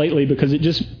lot lately because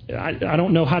I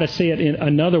don't know how to say it in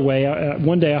another way.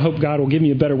 One day I hope God will give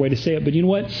me a better way to say it. But you know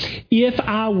what? If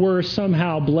I were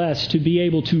somehow blessed to be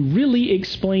able to really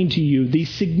explain to you the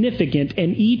significant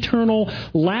and eternal,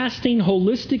 lasting,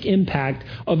 holistic impact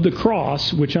of the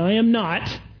cross, which I am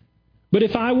not, but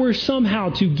if I were somehow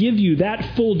to give you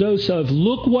that full dose of,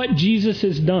 look what Jesus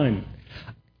has done,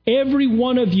 every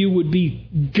one of you would be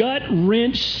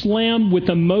gut-wrenched, slammed with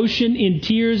emotion, in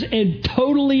tears, and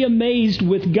totally amazed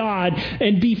with God,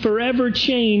 and be forever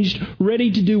changed, ready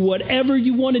to do whatever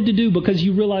you wanted to do because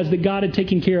you realized that God had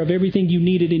taken care of everything you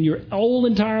needed in your whole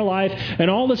entire life, and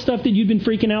all the stuff that you've been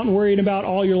freaking out and worrying about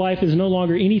all your life is no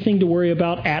longer anything to worry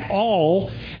about at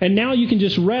all, and now you can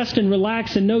just rest and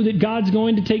relax and know that God's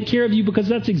going to take care of you because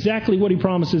that's exactly what He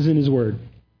promises in His Word.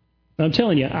 And I'm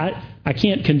telling you, I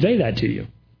can't convey that to you.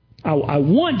 I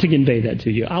want to convey that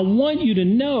to you. I want you to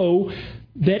know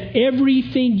that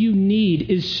everything you need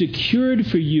is secured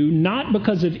for you, not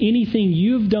because of anything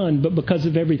you've done, but because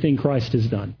of everything Christ has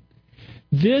done.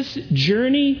 This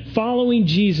journey following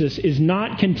Jesus is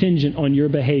not contingent on your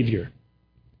behavior.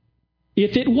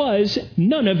 If it was,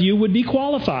 none of you would be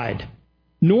qualified,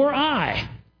 nor I,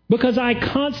 because I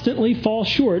constantly fall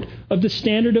short of the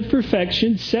standard of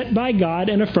perfection set by God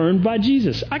and affirmed by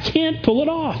Jesus. I can't pull it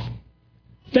off.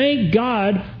 Thank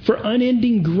God for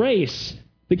unending grace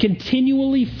that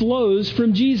continually flows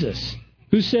from Jesus,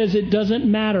 who says it doesn't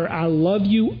matter, I love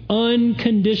you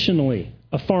unconditionally,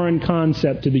 a foreign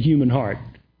concept to the human heart.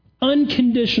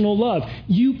 Unconditional love.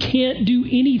 You can't do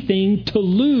anything to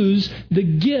lose the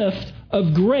gift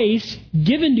of grace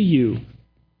given to you.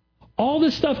 All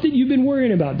the stuff that you've been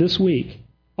worrying about this week,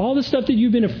 all the stuff that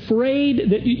you've been afraid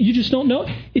that you just don't know,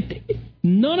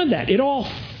 none of that. It all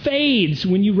fades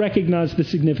when you recognize the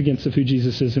significance of who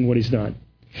Jesus is and what He's done.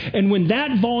 And when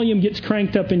that volume gets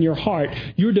cranked up in your heart,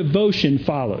 your devotion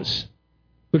follows.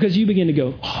 Because you begin to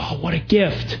go, oh, what a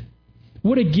gift.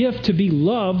 What a gift to be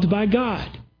loved by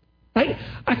God.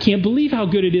 I can't believe how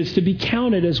good it is to be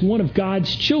counted as one of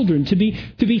God's children, to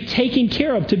be taken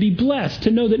care of, to be blessed,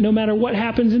 to know that no matter what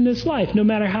happens in this life, no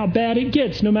matter how bad it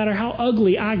gets, no matter how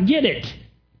ugly I get it,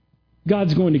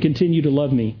 God's going to continue to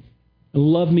love me and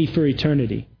love me for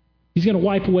eternity. He's going to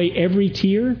wipe away every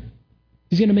tear.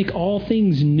 He's going to make all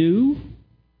things new.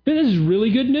 And this is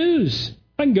really good news.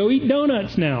 I can go eat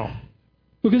donuts now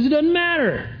because it doesn't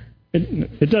matter.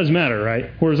 It does matter,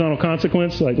 right? Horizontal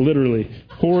consequence, like literally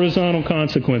horizontal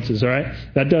consequences, all right?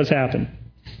 That does happen.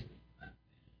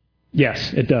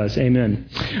 Yes, it does. Amen.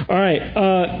 All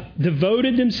right.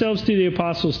 Devoted themselves to the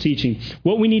apostles' teaching.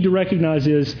 What we need to recognize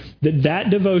is that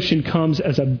devotion comes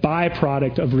as a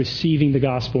byproduct of receiving the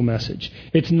gospel message.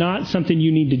 It's not something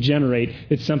you need to generate.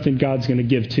 It's something God's going to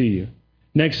give to you.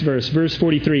 Next verse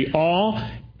 43. Awe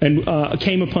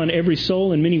came upon every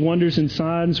soul, and many wonders and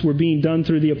signs were being done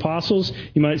through the apostles.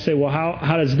 You might say, well,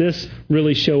 how does this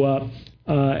really show up?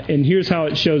 And here's how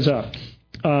it shows up.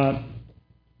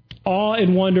 Awe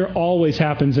and wonder always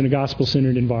happens in a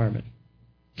gospel-centered environment.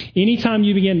 Anytime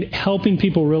you begin helping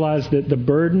people realize that the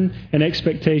burden and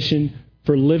expectation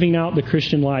for living out the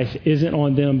Christian life isn't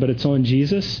on them, but it's on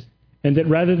Jesus, and that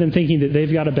rather than thinking that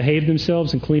they've got to behave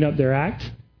themselves and clean up their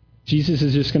act, Jesus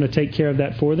is just going to take care of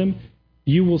that for them,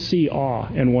 you will see awe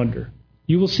and wonder.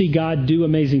 You will see God do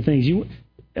amazing things.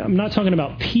 I'm not talking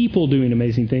about people doing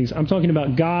amazing things. I'm talking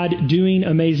about God doing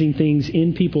amazing things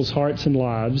in people's hearts and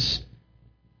lives,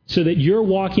 so that you're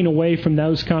walking away from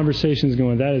those conversations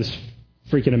going, that is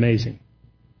freaking amazing.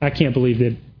 I can't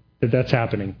believe that's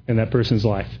happening in that person's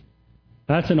life.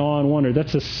 That's an awe and wonder.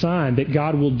 That's a sign that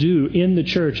God will do in the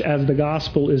church as the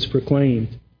gospel is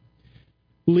proclaimed.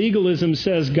 Legalism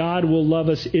says God will love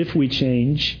us if we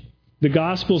change. The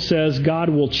gospel says God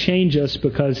will change us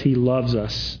because He loves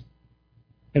us.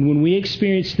 And when we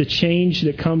experience the change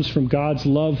that comes from God's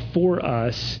love for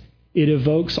us, it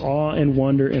evokes awe and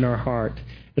wonder in our heart.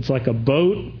 It's like a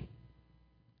boat,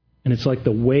 and it's like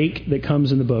the wake that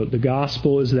comes in the boat. The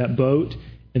gospel is that boat,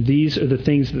 and these are the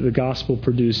things that the gospel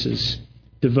produces.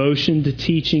 Devotion to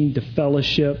teaching, to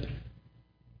fellowship,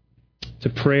 to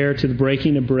prayer, to the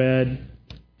breaking of bread,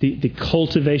 the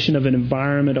cultivation of an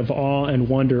environment of awe and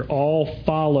wonder all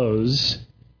follows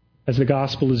as the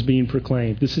gospel is being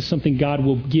proclaimed. This is something God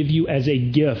will give you as a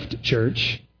gift,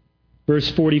 church. Verse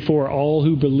 44, all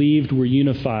who believed were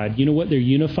unified. You know what they're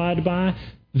unified by?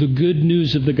 The good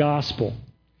news of the gospel.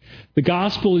 The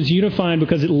gospel is unifying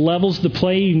because it levels the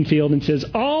playing field and says,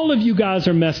 all of you guys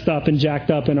are messed up and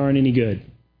jacked up and aren't any good.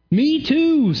 Me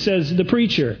too, says the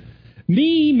preacher.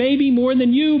 Me, maybe more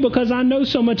than you, because I know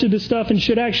so much of this stuff and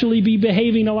should actually be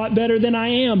behaving a lot better than I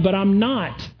am, but I'm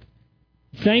not.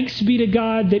 Thanks be to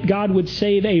God that God would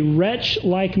save a wretch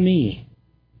like me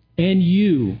and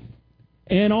you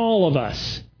and all of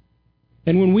us.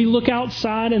 And when we look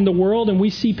outside in the world and we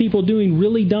see people doing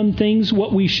really dumb things,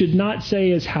 what we should not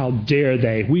say is, how dare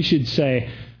they? We should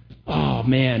say, oh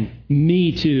man,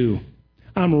 me too.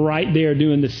 I'm right there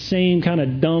doing the same kind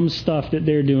of dumb stuff that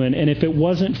they're doing. And if it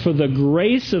wasn't for the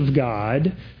grace of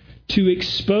God to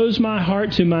expose my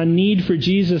heart to my need for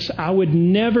Jesus, I would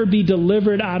never be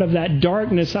delivered out of that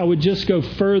darkness. I would just go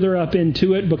further up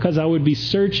into it because I would be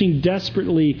searching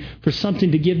desperately for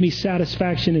something to give me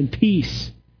satisfaction and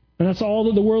peace. And that's all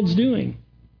that the world's doing.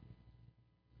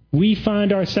 We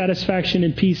find our satisfaction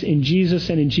and peace in Jesus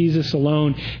and in Jesus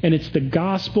alone. And it's the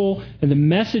gospel and the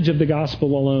message of the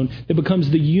gospel alone that becomes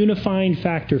the unifying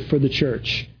factor for the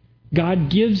church. God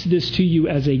gives this to you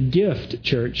as a gift,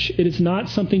 church. It is not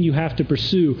something you have to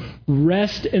pursue.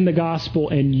 Rest in the gospel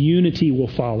and unity will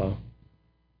follow.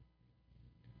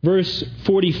 Verse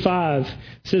 45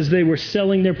 says they were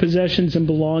selling their possessions and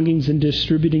belongings and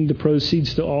distributing the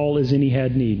proceeds to all as any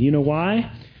had need. You know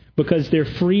why? Because they're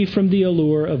free from the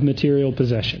allure of material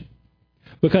possession.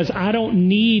 Because I don't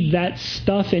need that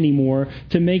stuff anymore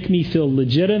to make me feel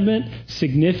legitimate,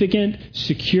 significant,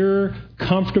 secure,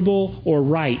 comfortable, or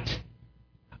right.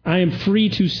 I am free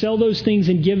to sell those things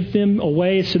and give them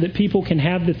away so that people can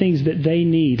have the things that they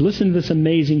need. Listen to this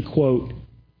amazing quote.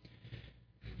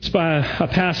 It's by a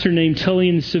pastor named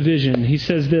Tullian Savision. He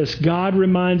says this, God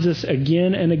reminds us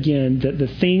again and again that the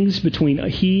things between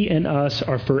He and us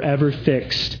are forever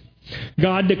fixed.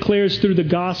 God declares through the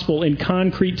gospel in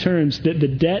concrete terms that the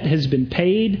debt has been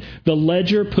paid, the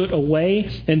ledger put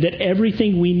away, and that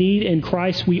everything we need in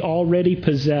Christ we already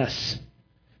possess.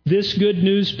 This good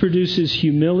news produces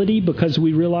humility because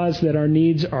we realize that our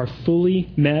needs are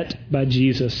fully met by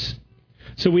Jesus.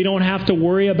 So we don't have to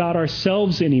worry about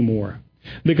ourselves anymore.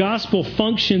 The gospel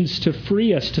functions to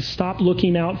free us to stop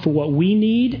looking out for what we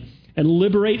need and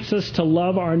liberates us to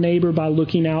love our neighbor by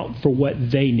looking out for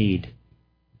what they need.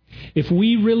 If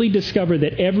we really discover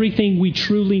that everything we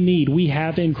truly need we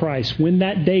have in Christ, when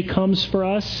that day comes for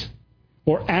us,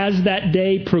 or as that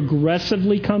day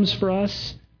progressively comes for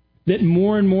us, That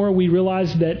more and more we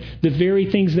realize that the very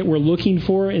things that we're looking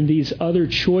for in these other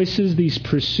choices, these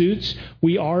pursuits,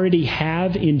 we already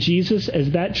have in Jesus. As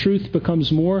that truth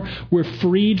becomes more, we're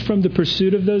freed from the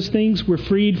pursuit of those things. We're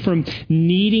freed from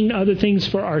needing other things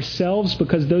for ourselves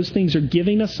because those things are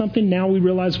giving us something. Now we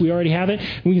realize we already have it.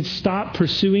 And we can stop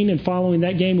pursuing and following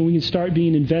that game, and we can start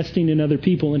investing in other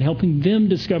people and helping them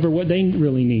discover what they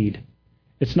really need.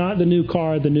 It's not the new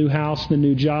car, the new house, the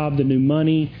new job, the new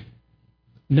money.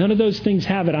 None of those things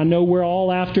have it. I know we're all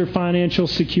after financial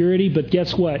security, but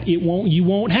guess what? You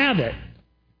won't have it.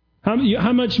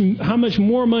 How much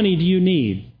more money do you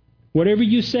need? Whatever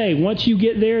you say, once you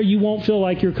get there, you won't feel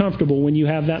like you're comfortable when you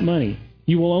have that money.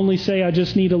 You will only say, I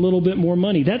just need a little bit more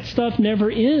money. That stuff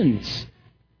never ends.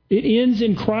 It ends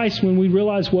in Christ when we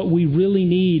realize what we really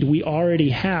need, we already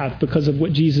have because of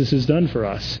what Jesus has done for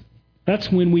us.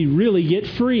 That's when we really get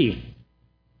free.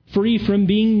 Free from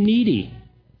being needy.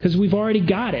 Because we've already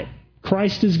got it.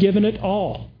 Christ has given it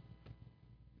all.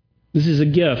 This is a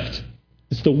gift.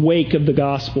 It's the wake of the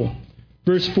gospel.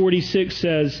 Verse 46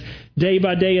 says, day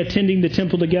by day attending the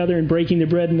temple together and breaking the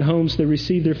bread in the homes, they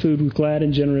received their food with glad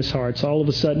and generous hearts. All of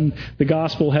a sudden, the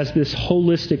gospel has this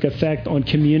holistic effect on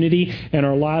community, and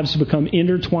our lives become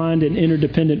intertwined and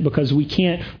interdependent because we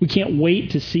can't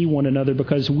wait to see one another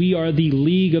because we are the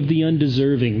league of the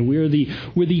undeserving. We're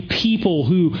the people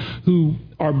who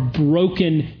are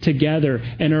broken together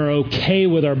and are okay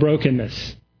with our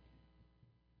brokenness.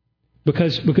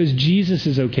 Because Jesus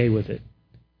is okay with it.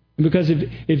 Because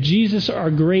if Jesus,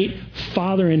 our great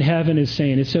Father in heaven, is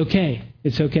saying, it's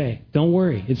okay, don't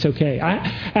worry, it's okay. I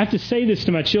have to say this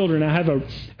to my children. I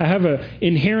have a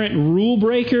inherent rule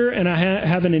breaker and I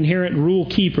have an inherent rule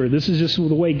keeper. This is just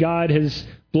the way God has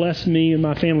blessed me and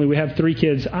my family. We have 3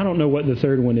 kids. I don't know what the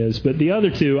third one is, but the other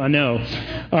 2 I know.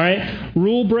 All right?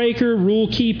 Rule breaker, rule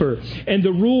keeper. And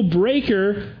the rule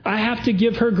breaker, I have to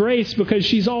give her grace because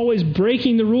she's always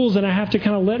breaking the rules, and I have to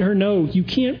kind of let her know, you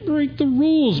can't break the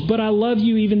rules, but I love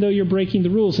you even though you're breaking the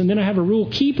rules. And then I have a rule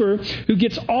keeper who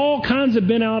gets all kinds of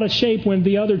bent out of shape when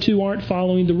the other 2 aren't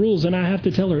following the rules. And I have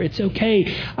to tell her, it's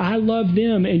okay. I love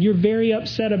them, and you're very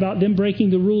upset about them breaking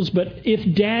the rules, but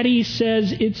if Daddy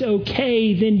says it's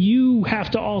okay, then you have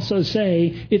to also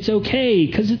say it's okay,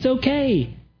 because it's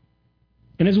okay.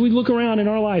 And as we look around in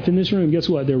our life in this room, guess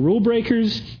what? They're rule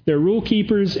breakers, they're rule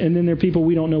keepers, and then they're people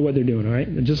we don't know what they're doing, all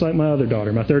right? Just like my other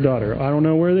daughter, my third daughter. I don't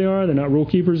know where they are. They're not rule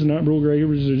keepers, they're not rule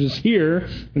breakers. They're just here,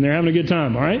 and they're having a good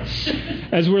time, all right?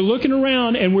 As we're looking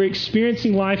around and we're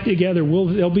experiencing life together,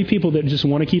 there'll be people that just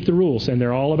want to keep the rules, and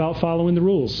they're all about following the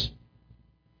rules.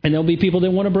 And there'll be people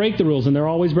that want to break the rules, and they're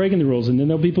always breaking the rules. And then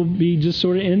there'll be just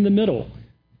sort of in the middle.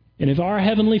 And if our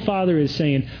Heavenly Father is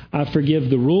saying, I forgive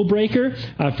the rule breaker,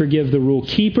 I forgive the rule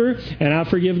keeper, and I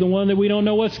forgive the one that we don't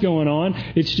know what's going on,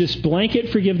 it's just blanket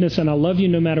forgiveness, and I love you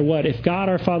no matter what. If God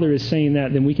our Father is saying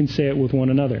that, then we can say it with one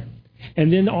another.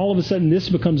 And then all of a sudden this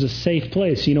becomes a safe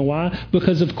place. You know why?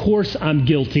 Because of course I'm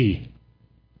guilty.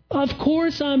 Of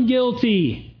course I'm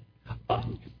guilty.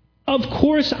 Of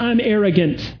course I'm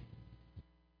arrogant.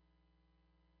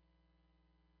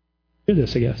 Hear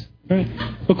this, I guess. All right.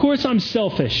 Of course I'm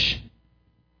selfish.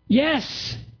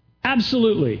 Yes,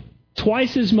 absolutely.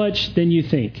 Twice as much than you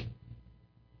think.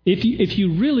 If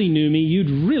you really knew me, you'd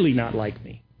really not like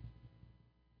me.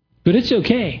 But it's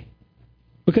okay,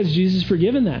 because Jesus has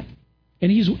forgiven that.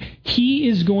 And He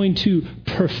is going to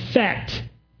perfect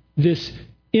this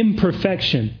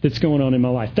imperfection that's going on in my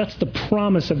life. That's the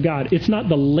promise of God. It's not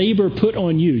the labor put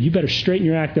on you. You better straighten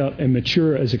your act up and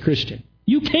mature as a Christian.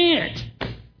 You can't.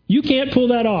 You can't pull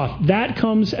that off. That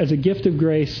comes as a gift of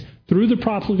grace through the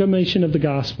proclamation of the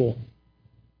gospel.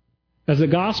 As the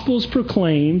gospel is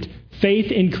proclaimed,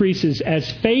 faith increases.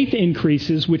 As faith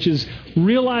increases, which is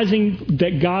realizing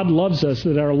that God loves us,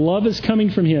 that our love is coming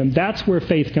from Him, that's where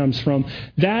faith comes from.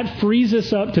 That frees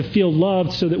us up to feel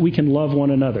loved so that we can love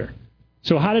one another.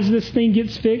 So how does this thing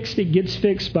get fixed? It gets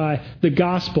fixed by the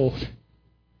gospel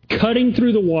cutting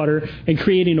through the water and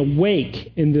creating a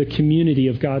wake in the community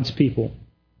of God's people,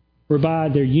 whereby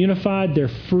they're unified, they're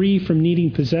free from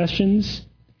needing possessions,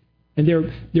 and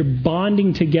they're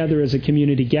bonding together as a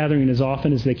community, gathering as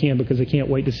often as they can because they can't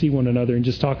wait to see one another and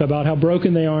just talk about how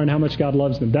broken they are and how much God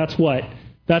loves them. That's what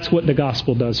the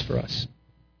gospel does for us.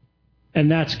 And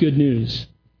that's good news,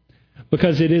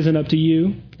 because it isn't up to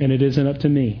you and it isn't up to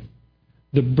me.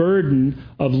 the burden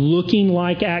of looking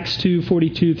like Acts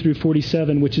 2:42 through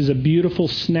 47, which is a beautiful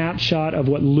snapshot of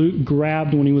what Luke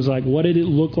grabbed when he was like, what did it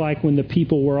look like when the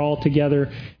people were all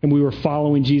together and we were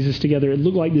following Jesus together? It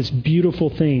looked like this beautiful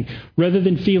thing. Rather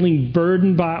than feeling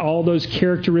burdened by all those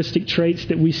characteristic traits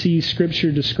that we see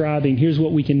Scripture describing, here's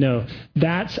what we can know.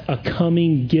 That's a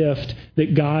coming gift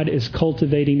that God is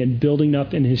cultivating and building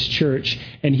up in His church,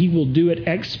 and He will do it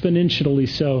exponentially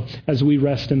so as we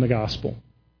rest in the gospel.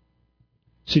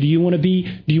 So do you want to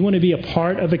be a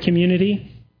part of a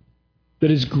community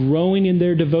that is growing in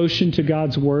their devotion to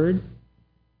God's Word,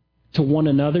 to one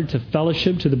another, to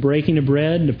fellowship, to the breaking of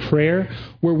bread, and to prayer,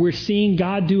 where we're seeing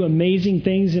God do amazing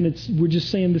things, and we're just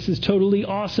saying this is totally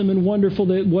awesome and wonderful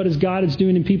that what God is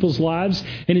doing in people's lives,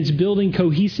 and it's building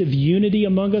cohesive unity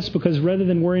among us, because rather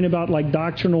than worrying about like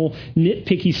doctrinal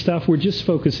nitpicky stuff, we're just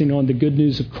focusing on the good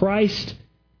news of Christ.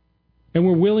 And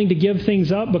we're willing to give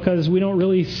things up because we don't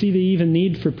really see the even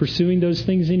need for pursuing those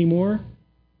things anymore.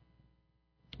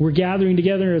 We're gathering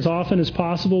together as often as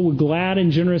possible with glad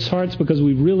and generous hearts because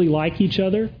we really like each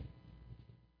other.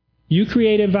 You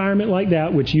create an environment like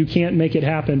that, which you can't make it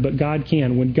happen, but God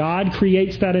can. When God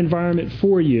creates that environment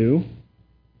for you,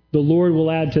 the Lord will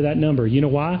add to that number. You know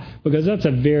why? Because that's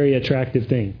a very attractive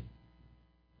thing.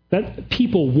 That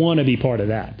people want to be part of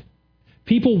that.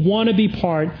 People want to be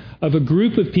part of a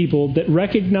group of people that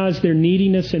recognize their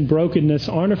neediness and brokenness,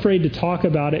 aren't afraid to talk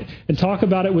about it, and talk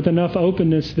about it with enough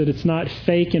openness that it's not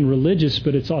fake and religious,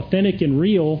 but it's authentic and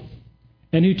real,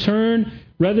 and who turn,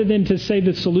 rather than to say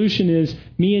the solution is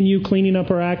me and you cleaning up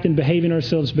our act and behaving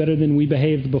ourselves better than we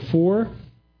behaved before,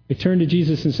 they turn to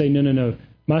Jesus and say, no,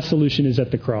 my solution is at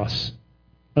the cross.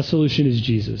 My solution is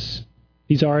Jesus.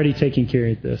 He's already taken care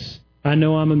of this. I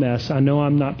know I'm a mess. I know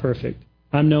I'm not perfect.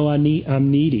 I know I'm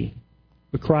needy,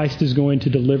 but Christ is going to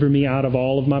deliver me out of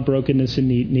all of my brokenness and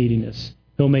neediness.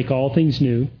 He'll make all things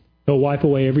new. He'll wipe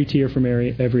away every tear from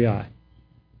every eye.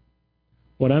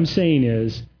 What I'm saying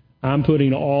is, I'm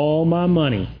putting all my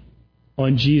money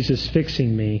on Jesus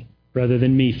fixing me rather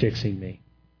than me fixing me,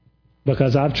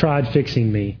 because I've tried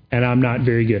fixing me and I'm not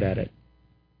very good at it.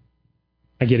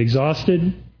 I get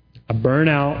exhausted, I burn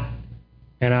out,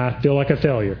 and I feel like a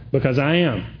failure because I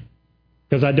am,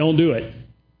 because I don't do it.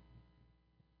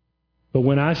 But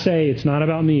when I say it's not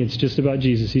about me, it's just about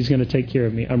Jesus, He's going to take care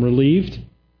of me. I'm relieved.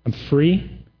 I'm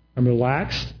free. I'm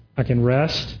relaxed. I can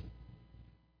rest.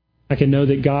 I can know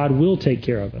that God will take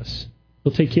care of us.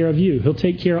 He'll take care of you. He'll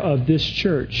take care of this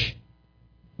church,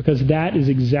 because that is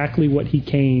exactly what He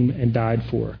came and died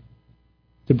for,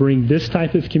 to bring this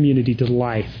type of community to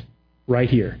life right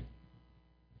here.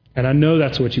 And I know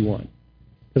that's what you want,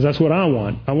 because that's what I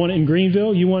want. I want it in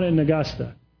Greenville. You want it in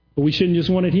Augusta. But we shouldn't just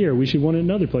want it here. We should want it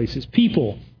in other places.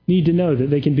 People need to know that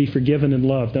they can be forgiven and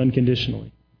loved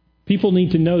unconditionally. People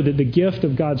need to know that the gift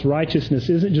of God's righteousness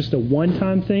isn't just a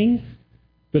one-time thing,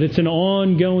 but it's an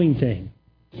ongoing thing.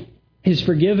 His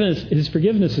forgiveness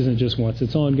isn't just once,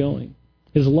 it's ongoing.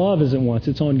 His love isn't once,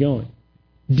 it's ongoing.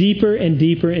 Deeper and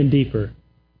deeper and deeper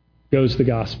goes the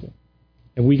gospel.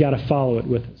 And we got to follow it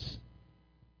with us.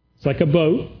 It's like a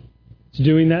boat. It's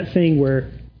doing that thing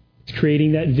where it's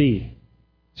creating that V.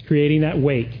 It's creating that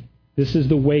wake. This is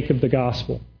the wake of the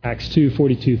gospel. Acts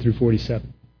 2:42 through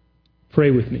 47. Pray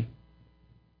with me.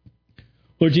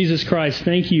 Lord Jesus Christ,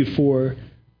 thank you for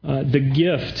the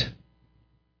gift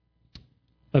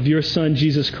of your Son,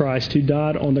 Jesus Christ, who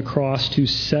died on the cross to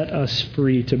set us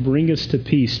free, to bring us to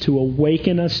peace, to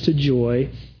awaken us to joy,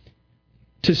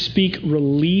 to speak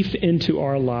relief into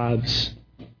our lives.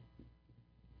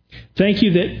 Thank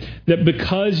you that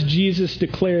because Jesus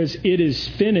declares it is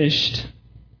finished,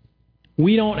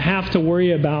 we don't have to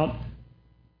worry about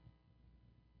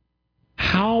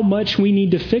how much we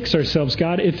need to fix ourselves,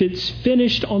 God. If it's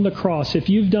finished on the cross, if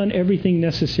you've done everything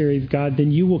necessary, God,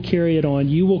 then you will carry it on.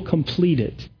 You will complete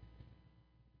it.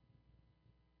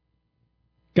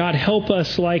 God, help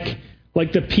us like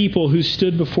the people who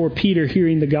stood before Peter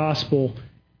hearing the gospel.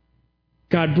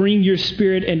 God, bring your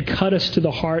Spirit and cut us to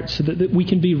the heart so that we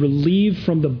can be relieved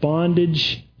from the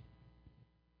bondage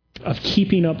of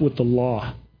keeping up with the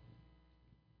law.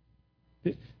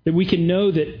 That we can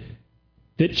know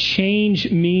that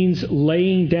change means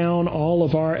laying down all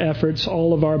of our efforts,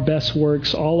 all of our best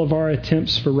works, all of our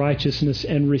attempts for righteousness,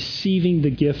 and receiving the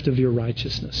gift of your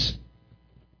righteousness.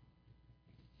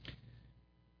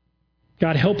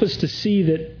 God, help us to see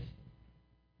that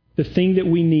the thing that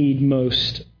we need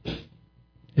most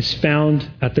is found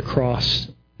at the cross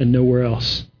and nowhere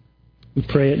else. We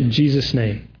pray it in Jesus'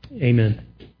 name. Amen.